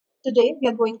Today, we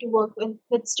are going to work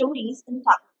with stories in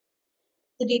Tableau.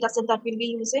 The dataset that we'll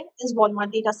be using is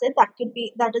Walmart dataset.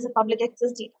 That is a public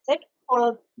access dataset,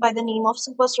 or by the name of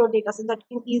Superstore dataset that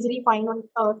you can easily find on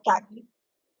Kaggle.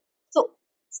 So,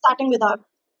 starting with our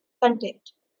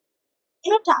content.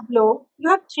 In a Tableau,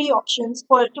 you have three options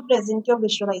for to present your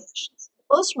visualizations.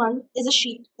 The first one is a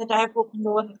sheet that I have opened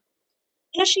over here.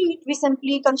 In a sheet, we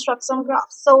simply construct some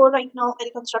graphs. So right now, I'll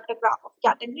construct a graph of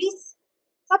categories,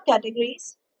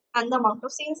 subcategories, and the amount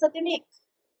of sales that they make.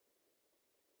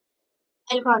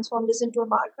 I'll transform this into a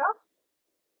bar graph.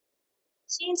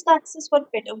 Change the axis for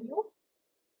better view.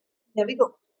 There we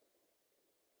go.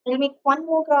 I'll make one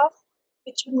more graph,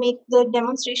 which will make the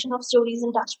demonstration of stories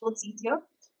and dashboards easier.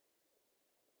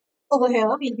 Over here,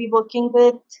 we'll be working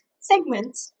with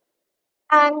segments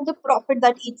and the profit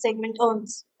that each segment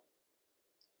earns.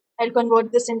 I'll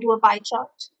convert this into a pie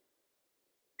chart.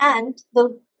 And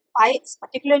the pie is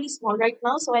particularly small right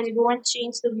now, so I'll go and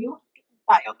change the view to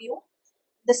entire view.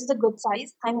 This is a good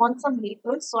size. I want some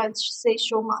labels, so I'll say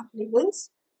show mark labels.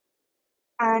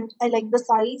 And I like the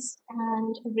size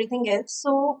and everything else.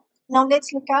 So now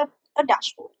let's look at a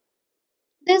dashboard.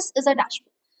 This is a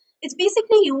dashboard. It's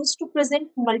basically used to present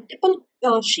multiple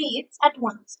sheets at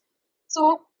once.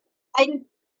 So I'll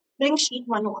bring sheet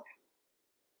 1 over.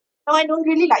 Now I don't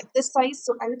really like this size,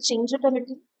 so I will change it a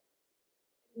little.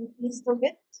 Increase the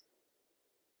width,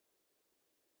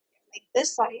 like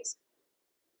this size.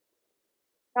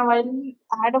 Now I'll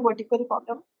add a vertical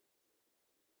column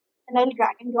and I'll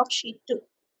drag and drop sheet 2.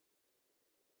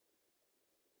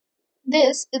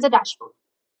 This is a dashboard.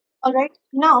 Alright,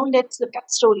 now let's look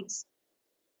at stories.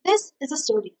 This is a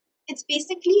story. It's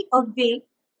basically a way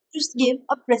to give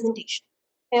a presentation.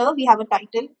 Here we have a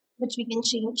title which we can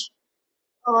change.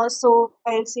 So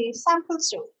I'll say sample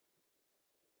story.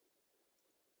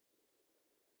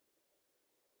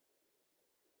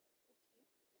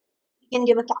 We can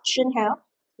give a caption here.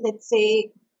 Let's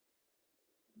say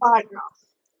bar graph.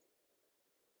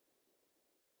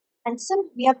 And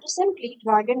we have to simply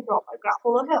drag and drop our graph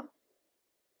over here.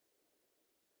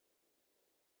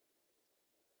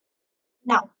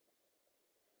 Now,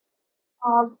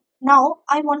 now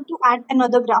I want to add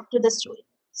another graph to the story.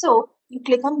 So you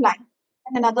click on line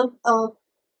and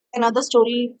another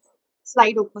story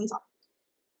slide opens up.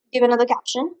 Give another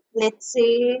caption. Let's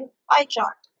say pie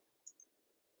chart.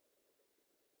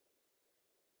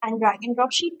 And drag and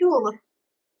drop sheet 2 over.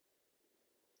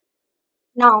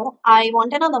 Now I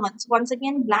want another one. So once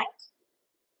again blank.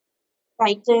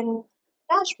 Write in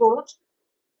dashboard.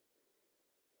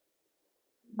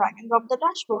 Drag and drop the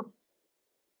dashboard.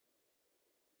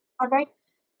 Alright.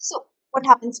 So what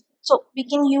happens? So we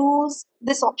can use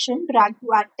this option, drag to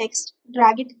add text,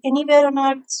 drag it anywhere on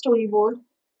our storyboard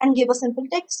and give a simple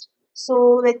text.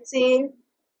 So let's say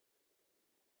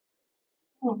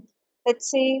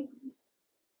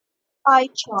pie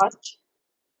chart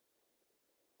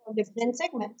for different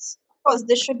segments. Of course,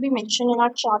 this should be mentioned in our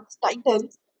chart's title,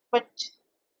 but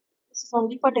this is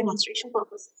only for demonstration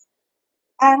purposes.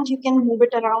 And you can move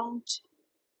it around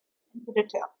and put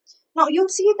it here. Now you'll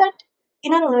see that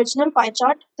in an original pie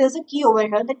chart, there's a key over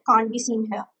here that can't be seen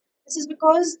here. This is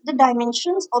because the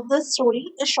dimensions of the story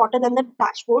is shorter than the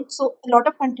dashboard, so a lot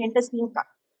of content is being cut.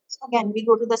 So again, we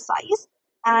go to the size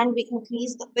and we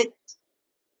increase the width.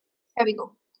 Here we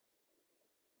go.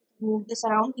 Move this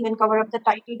around, even cover up the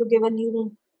title to give a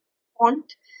new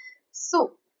font.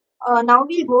 So now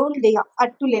we'll go to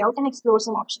layout and explore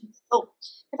some options. So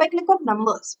if I click on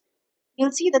numbers,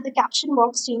 you'll see that the caption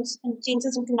box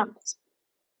changes into numbers.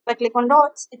 If I click on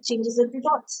dots, it changes into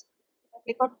dots.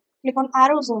 If I click on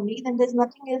arrows only, then there's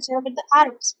nothing else here but the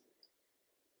arrows.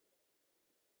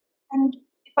 And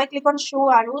if I click on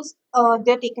show arrows,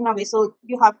 they're taken away. So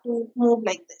you have to move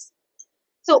like this.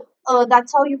 So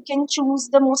that's how you can choose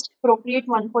the most appropriate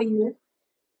one for you.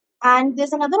 And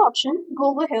there's another option.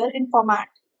 Go over here in format,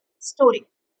 story.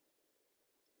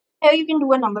 Here you can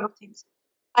do a number of things.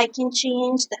 I can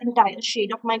change the entire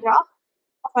shade of my graph,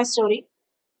 of my story.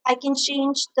 I can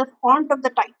change the font of the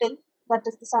title, that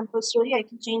is the sample story. I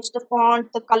can change the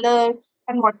font, the color,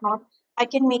 and whatnot. I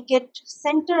can make it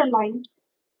center aligned,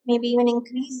 maybe even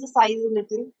increase the size a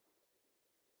little.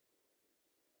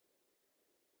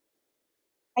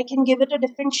 I can give it a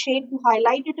different shade to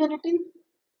highlight it a little.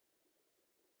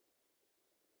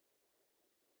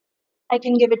 I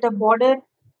can give it a border.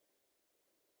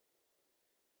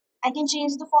 I can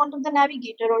change the font of the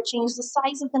navigator or change the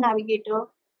size of the navigator.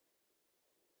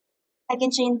 I can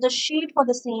change the shade for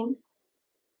the same.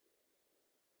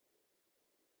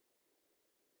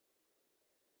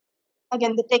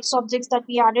 Again, the text objects that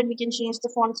we added, we can change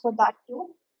the fonts for that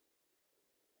too.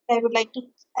 I would like to,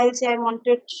 I'll say I want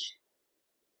it.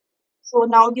 So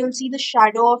now you'll see the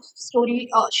shadow of story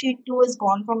sheet 2 is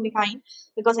gone from behind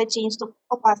because I changed the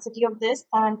opacity of this,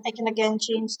 and I can again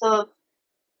change the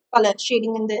color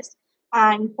shading in this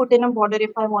and put in a border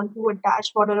if I want to, a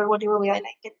dash border or whatever way I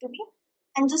like it to be,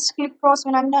 and just click cross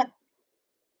when I'm done.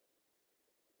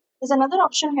 There's another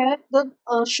option here, the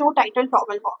show title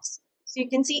toggle box. So you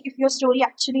can see if your story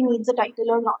actually needs a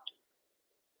title or not.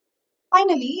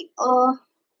 Finally,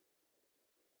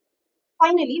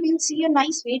 we'll see a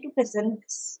nice way to present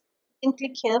this. You can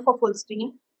click here for full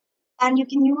screen, and you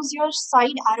can use your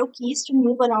side arrow keys to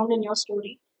move around in your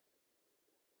story.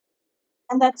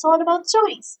 And that's all about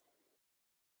stories.